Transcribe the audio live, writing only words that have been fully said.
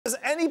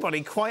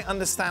anybody quite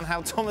understand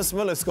how Thomas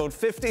Muller scored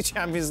 50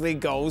 Champions League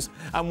goals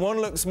and one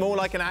looks more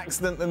like an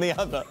accident than the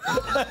other?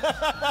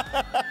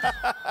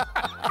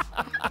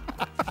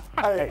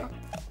 Hey,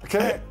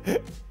 okay.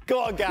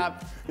 Go on,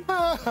 Gab.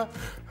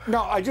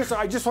 No, I just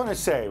want to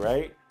say,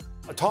 right?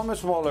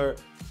 Thomas Muller,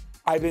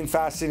 I've been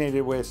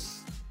fascinated with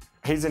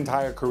his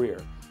entire career.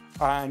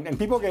 And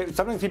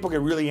sometimes people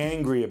get really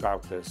angry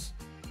about this.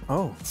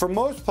 Oh. For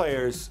most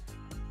players,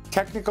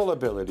 technical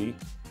ability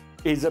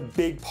is a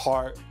big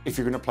part if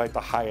you're going to play at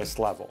the highest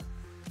level.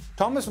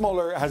 Thomas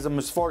Muller has the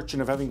misfortune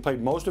of having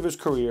played most of his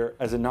career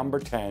as a number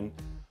 10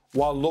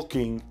 while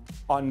looking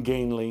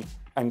ungainly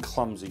and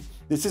clumsy.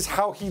 This is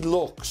how he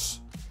looks.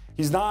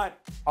 He's not,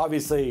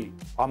 obviously,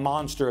 a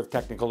monster of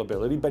technical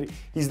ability, but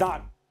he's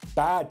not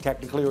bad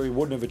technically or he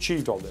wouldn't have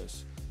achieved all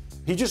this.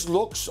 He just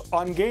looks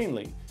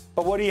ungainly.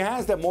 But what he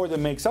has that more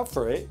than makes up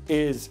for it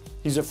is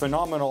he's a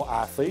phenomenal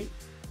athlete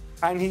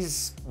and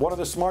he's one of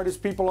the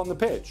smartest people on the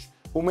pitch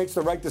who makes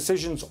the right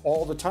decisions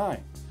all the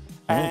time.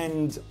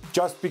 And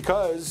just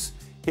because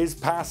his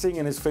passing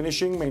and his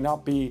finishing may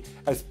not be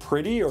as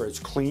pretty or as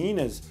clean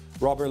as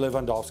Robert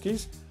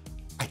Lewandowski's,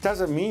 it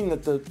doesn't mean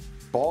that the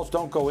balls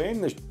don't go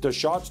in, the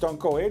shots don't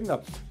go in,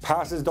 the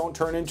passes don't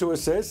turn into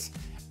assists.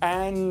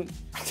 And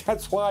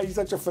that's why he's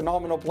such a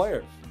phenomenal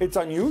player. It's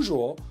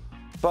unusual,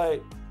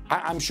 but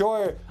I'm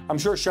sure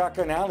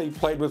Shaka and Ali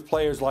played with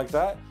players like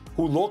that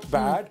who looked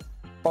bad,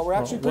 but were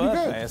actually pretty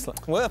good.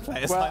 Well,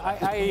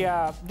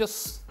 I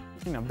just,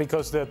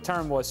 because the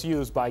term was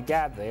used by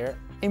Gab there,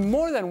 in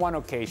more than one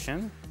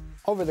occasion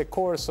over the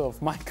course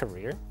of my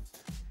career,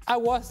 I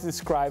was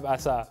described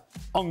as a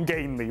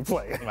ungainly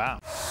player. Wow.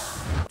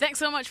 Thanks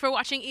so much for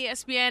watching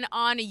ESPN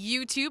on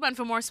YouTube. And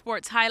for more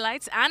sports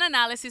highlights and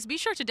analysis, be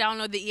sure to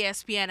download the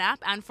ESPN app.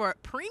 And for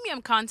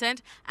premium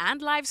content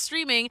and live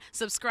streaming,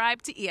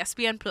 subscribe to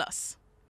ESPN+.